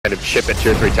trying to chip at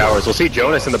tier 3 towers. We'll see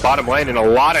Jonas in the bottom lane in a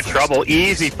lot of trouble.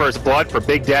 Easy first blood for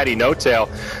Big Daddy No Tail.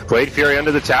 Blade Fury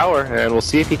under the tower, and we'll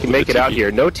see if he can make it out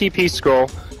here. No TP scroll.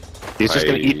 He's just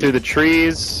going to eat through the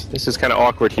trees. This is kind of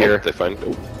awkward here. They find.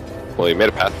 Well, he made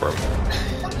a path for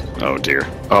him. Oh dear.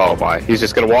 Oh my. He's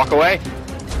just going to walk away.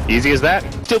 Easy as that.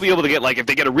 Still be able to get, like, if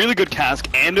they get a really good cask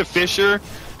and a fissure.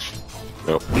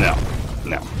 Nope. No.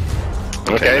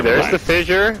 Okay, there's the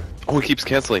fissure. Oh, he keeps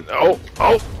canceling. Oh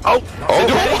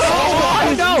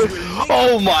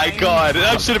my god,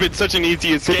 that should have been such an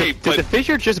easy escape. Did the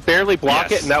fissure just barely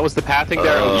block it, and that was the pathing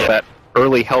there? Yeah. That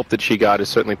early help that she got is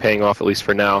certainly paying off, at least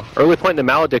for now. Early point in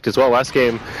the Maledict as well. Last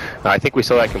game, I think we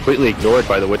saw that completely ignored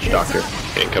by the Witch Doctor.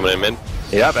 Okay, coming in mid.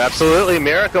 Yep, absolutely.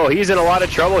 Miracle. He's in a lot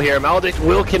of trouble here. Maledict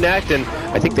will connect, and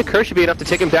I think the curse should be enough to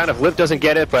take him down if Liv doesn't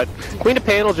get it, but Queen of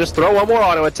Pain will just throw one more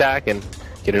auto attack and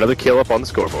get another kill up on the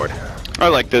scoreboard. I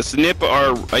like this.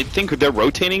 NiP I think they're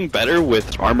rotating better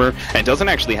with armor and doesn't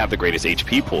actually have the greatest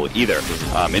HP pool either.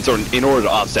 In order to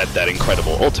offset that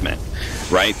incredible ultimate,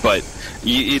 right? But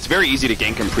it's very easy to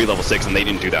gank him pre-level 6, and they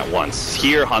didn't do that once.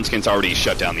 Here, Hanskin's already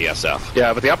shut down the SF.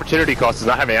 Yeah, but the opportunity cost is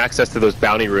not having access to those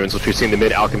bounty runes, which we've seen the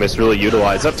mid-alchemists really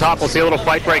utilize. Up top, we'll see a little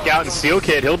fight break out, and Seal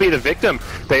Kid, he'll be the victim.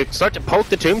 They start to poke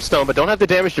the tombstone, but don't have the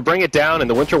damage to bring it down, and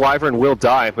the Winter Wyvern will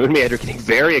die. Moon Meander getting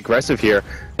very aggressive here.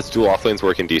 This dual offlane's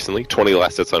working decently. 20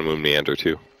 last hits on Moon Meander,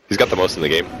 too. He's got the most in the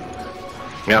game.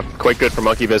 Yeah, quite good for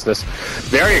Monkey Business.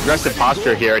 Very aggressive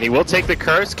posture here, and he will take the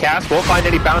curse. Cast won't find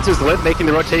any bounces. Liv making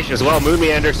the rotation as well. Moon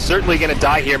Meander certainly going to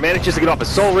die here. Manages to get off a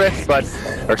Soul Rift,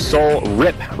 or Soul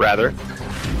Rip, rather.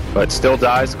 But still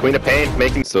dies. Queen of Pain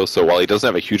making... So while he doesn't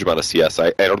have a huge amount of CS,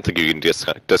 I don't think you can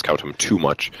discount him too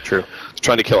much. True. He's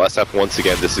trying to kill SF once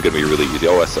again. This is going to be really easy.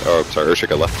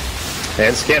 Urshika left.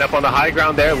 And Scan up on the high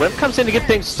ground there. Limp comes in to get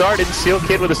things started. Seal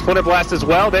Kid with a Splinter Blast as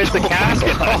well. There's the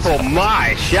casket. Oh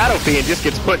my! Shadow Fiend just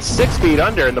gets put 6 feet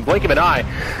under in the blink of an eye.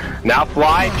 Now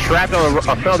Fly trapped on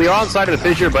the wrong side of the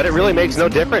fissure, but it really makes no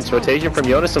difference. Rotation from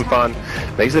Jonas and Fun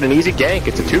makes it an easy gank.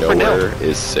 It's a 2 for 0.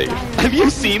 Is safe. Have you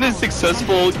seen a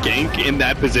successful gank in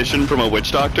that position from a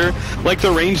Witch Doctor? Like,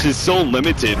 the range is so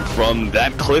limited from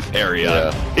that cliff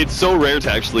area. Yeah. It's so rare to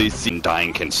actually see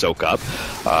dying can soak up.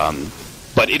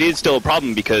 But it is still a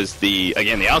problem because the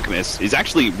Alchemist is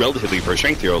actually relatively, for a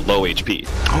strength hero, low HP.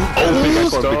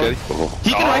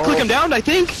 He can right-click him down, I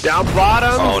think. Down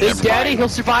bottom, Big never Daddy, mind. he'll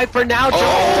survive for now.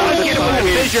 Does get him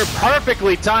with a fissure,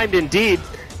 perfectly timed indeed.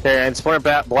 And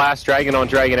Splinter Blast, Dragon on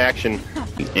Dragon action.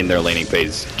 In their laning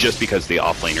phase, just because of the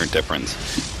offlaner difference.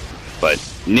 But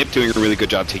NiP doing a really good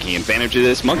job taking advantage of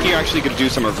this. Monkey are actually going to do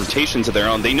some rotations of their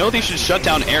own. They know they should shut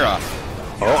down Era.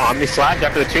 Oh, Omni Slash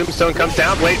after the Tombstone comes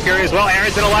down. Blade Fury as well.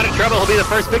 Aaron's in a lot of trouble. He'll be the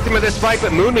first victim of this fight,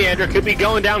 but Moon Meander could be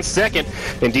going down second.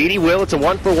 Indeed he will. It's a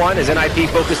 1-for-1 as NiP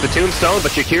focused the Tombstone,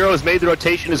 but Shakiro has made the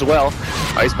rotation as well.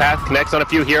 Ice Path connects on a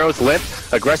few heroes. Limp,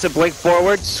 aggressive blink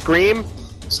forward. Scream,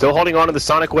 still holding on to the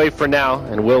Sonic Wave for now,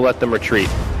 and will let them retreat.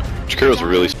 Shakiro's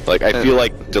really, like, I feel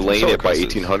like delaying it by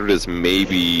 1800 is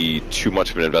maybe too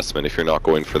much of an investment if you're not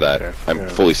going for that. I'm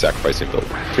fully sacrificing build.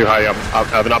 Too high up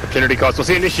of an opportunity cost. We'll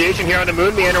see initiation here on the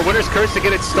Moon Meander. Winter's Curse to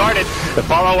get it started. The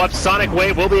follow-up Sonic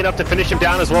Wave will be enough to finish him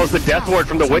down, as well as the Death Ward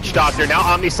from the Witch Doctor. Now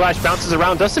Omni Slash bounces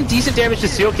around, does some decent damage to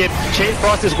Seal Kid. Chain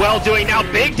Frost as well, doing now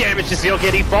big damage to Seal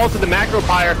Kid. He falls to the Macro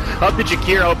Pyre of the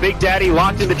Jakiro. Big Daddy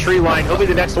locked in the tree line. He'll be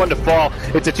the next one to fall.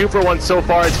 It's a 2-for-1 so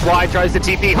far as Fly tries to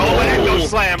TP home and Echo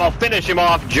Slam. I'll finish him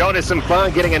off. Jonas and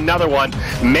Fun getting another one.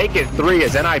 Make it 3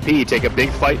 as NiP take a big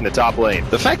fight in the top lane.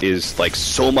 The fact is, like,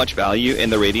 so much value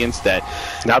in the Radiance that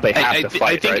now they have to fight,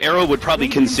 I think right? Arrow would probably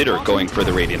consider going for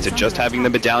the Radiance and just having the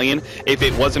medallion if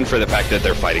it wasn't for the fact that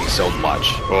they're fighting so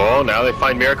much. Oh, now they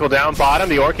find Miracle down bottom.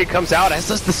 The Orchid comes out, as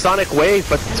does the Sonic Wave,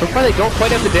 but so far they don't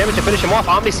quite have the damage to finish him off.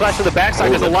 Omni Slash to the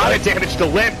backside does a lot of damage to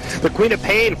Limp. The Queen of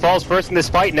Pain falls first in this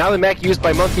fight. Now the mech used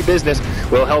by Monkey Business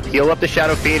will help heal up the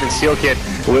Shadow Fiend, and Seal Kid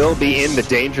will be in the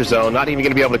danger zone. Not even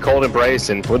going to be able to Cold Embrace,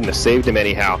 and wouldn't have saved him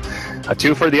anyhow. A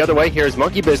 2 for the other way. Here's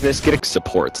Monkey Business getting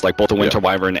supports, like both the Winter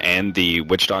Wyvern and the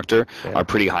Witch Doctor are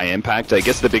pretty high impact. I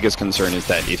guess the biggest concern is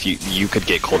that if you could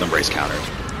get Cold Embrace countered.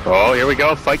 Oh, here we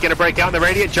go. Fight gonna break out in the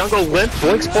Radiant Jungle. Limp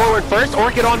blinks forward first.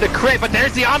 Orchid on to crit, but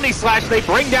there's the Omni Slash. They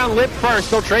bring down Limp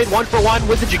first. They'll trade 1-for-1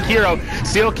 with the Jakiro.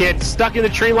 Seal Kid stuck in the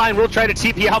tree line. Will try to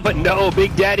TP out, but no.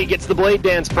 Big Daddy gets the Blade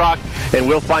Dance proc, and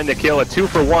will find the kill. A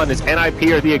 2-for-1 as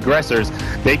NiP are the aggressors.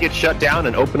 They get shut down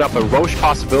and open up a Roche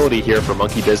possibility here for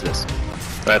Monkey Business.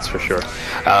 That's for sure.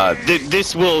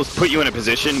 This will put you in a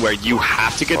position where you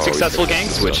have to get successful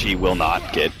ganks, which he will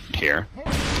not get here.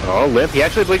 Oh, Limp, he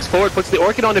actually blinks forward, puts the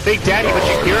Orchid onto Big Daddy, but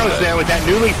Shakiro's there with that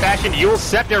newly fashioned Yule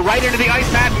Scepter right into the Ice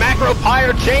Path, Macro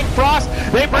Pyre, Chain Frost,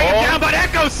 they bring it down, but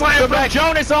Echo Slam from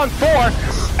Jonas on 4.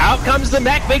 Out comes the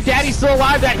mech, Big Daddy's still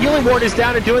alive, that Healing Ward is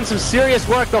down and doing some serious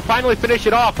work, they'll finally finish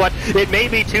it off, but it may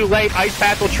be too late. Ice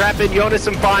Path will trap in Jonas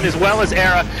and Fawn as well as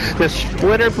Era. The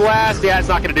Splinter Blast, yeah, it's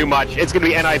not going to do much. It's going to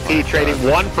be NiP trading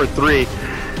 1 for 3.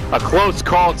 A close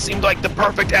call. It seemed like the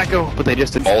perfect Echo, but they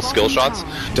just didn't. All skill shots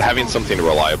to having something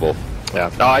reliable.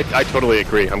 Yeah, no, I totally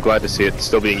agree. I'm glad to see it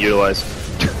still being utilized.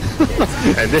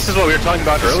 And this is what we were talking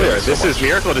about earlier. This is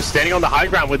Miracle just standing on the high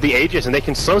ground with the Aegis, and they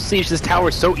can slow siege this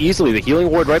tower so easily. The Healing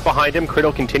Ward right behind him. Crit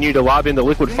will continue to lob in the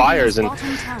Liquid Fires, and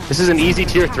this is an easy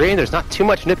tier 3, and there's not too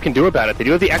much NiP can do about it. They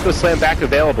do have the Echo Slam back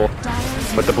available,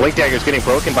 but the Blink Dagger is getting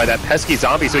broken by that pesky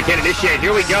zombie, so he can't initiate.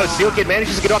 Here we go. Steel Kid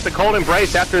manages to get off the Cold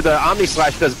Embrace after the Omni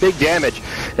Slash does big damage.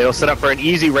 It'll set up for an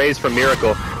easy raise from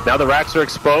Miracle. Now the racks are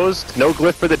exposed. No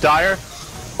glyph for the Dire.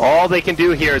 All they can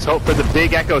do here is hope for the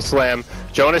big Echo Slam.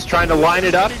 Jonas trying to line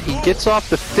it up. He gets off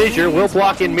the Fissure, will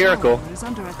block in Miracle,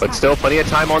 but still plenty of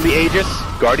time on the Aegis.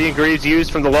 Guardian Greaves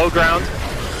used from the low ground.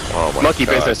 Oh my Monkey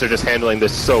God. Business are just handling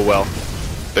this so well.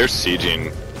 Their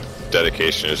sieging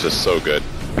dedication is just so good.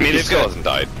 I mean, he they've still got hasn't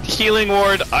died. Healing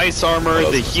Ward, Ice Armor,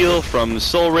 the heal from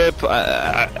Soul Rip.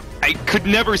 I could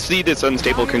never see this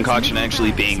unstable concoction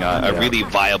actually being a really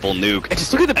viable nuke. And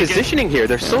just look at the positioning here.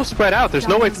 They're so spread out. There's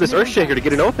no way for this Earthshaker to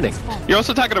get an opening. You're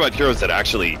also talking about heroes that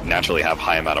actually naturally have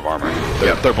high amount of armor.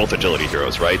 They're both agility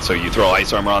heroes, right? So you throw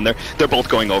Ice Armor on there, they're both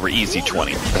going over easy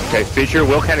 20. Okay, Fissure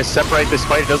will kind of separate this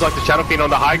fight. It does like the Shadow Fiend on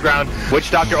the high ground.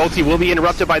 Witch Doctor ulti will be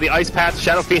interrupted by the Ice Path.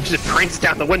 Shadow Fiend just brings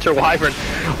down the Winter Wyvern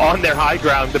on their high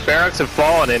ground. The barracks have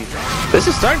fallen, and this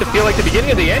is starting to feel like the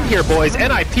beginning of the end here, boys.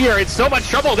 NiP are in so much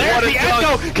trouble. There's the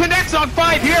Echo! Connects on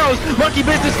 5 heroes. Monkey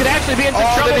Business could actually be in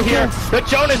some trouble here. But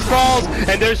Jonas falls,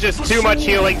 and there's just too much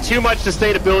healing, too much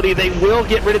sustainability. They will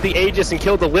get rid of the Aegis and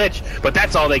kill the Lich, but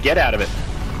that's all they get out of it.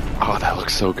 Oh, that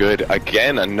looks so good.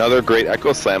 Again, another great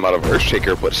Echo Slam out of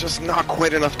Earthshaker, but it's just not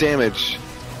quite enough damage.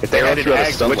 If they had an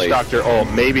Ag Witch Doctor,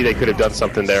 maybe they could have done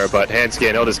something there, but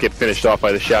Handscan, he'll just get finished off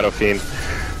by the Shadow Fiend.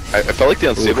 I felt like the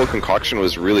Unstable Concoction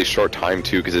was really short time,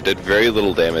 too, because it did very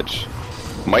little damage.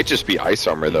 Might just be Ice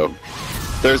Armor, though.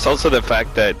 There's also the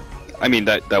fact that, I mean,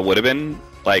 that would have been,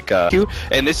 like,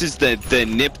 and this is the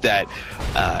NiP that,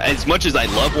 as much as I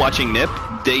love watching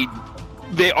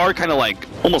NiP, they are kind of like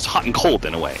almost hot and cold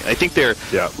in a way. I think they're,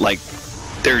 like,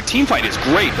 their team fight is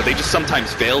great, but they just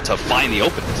sometimes fail to find the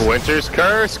openings. Winter's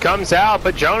Curse comes out,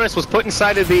 but Jonas was put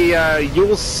inside of the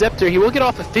Yule Scepter. He will get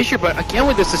off the Fissure, but again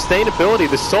with the sustainability,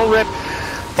 the Soul Rip,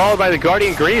 followed by the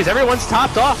Guardian Greaves. Everyone's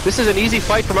topped off. This is an easy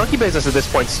fight for Monkey Business at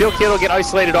this point. Steel Kid will get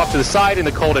isolated off to the side in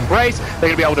the Cold Embrace. They're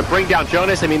going to be able to bring down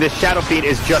Jonas. I mean, this Shadow Fiend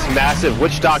is just massive.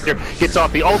 Witch Doctor gets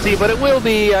off the ulti, but it will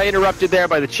be interrupted there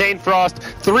by the Chain Frost.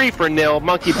 3-0.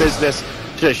 Monkey Business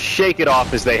just shake it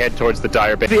off as they head towards the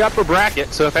Dire base. The upper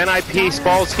bracket, so if NiP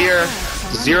falls here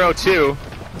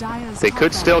 0-2, they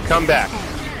could still come back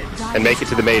and make it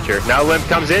to the major. Now Limp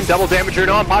comes in, double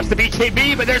damager on, pops the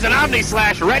BKB, but there's an Omni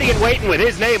Slash ready and waiting with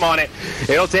his name on it.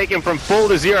 It'll take him from full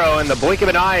to 0 in the blink of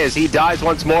an eye as he dies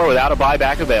once more without a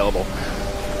buyback available.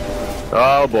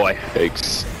 Oh boy.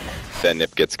 Yikes. Then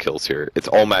NiP gets kills here. It's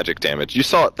all magic damage. You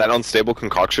saw that Unstable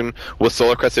Concoction with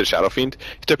Solar Crested Shadow Fiend.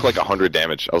 He took like 100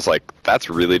 damage. I was like, that's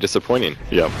really disappointing.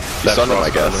 Yep. You stunned him, I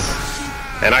guess.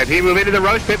 NiP move into the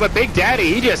Roche Pit, but Big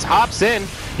Daddy, he just hops in,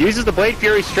 uses the Blade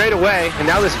Fury straight away, and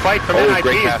now this fight from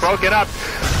NiP is broken up.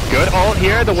 Good ult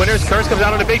here, the Winter's Curse comes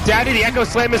out on a Big Daddy, the Echo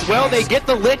Slam as well, they get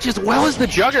the Lich as well as the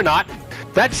Juggernaut.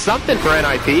 That's something for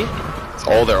NiP. It's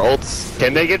all their ults.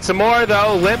 Can they get some more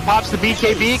though? Limp pops the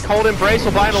BKB, Cold Embrace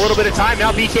will buy him a little bit of time,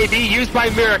 now BKB used by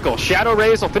Miracle. Shadow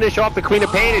Rays will finish off the Queen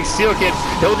of Pain, and Steel Kid,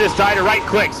 he'll just die to right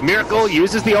clicks. Miracle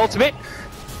uses the ultimate.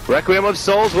 Requiem of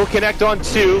Souls will connect on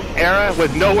 2. Era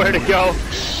with nowhere to go.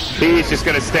 He's just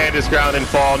going to stand his ground and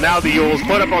fall. Now the Yules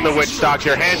put up on the Witch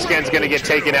Doctor. Handscan's going to get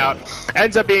taken out.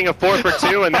 Ends up being a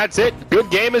 4-for-2, and that's it. Good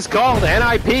game is called.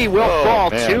 NiP will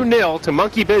fall 2-0 to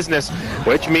Monkey Business,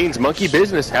 which means Monkey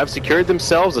Business have secured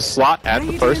themselves a slot at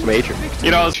the first major.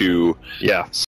 You know, to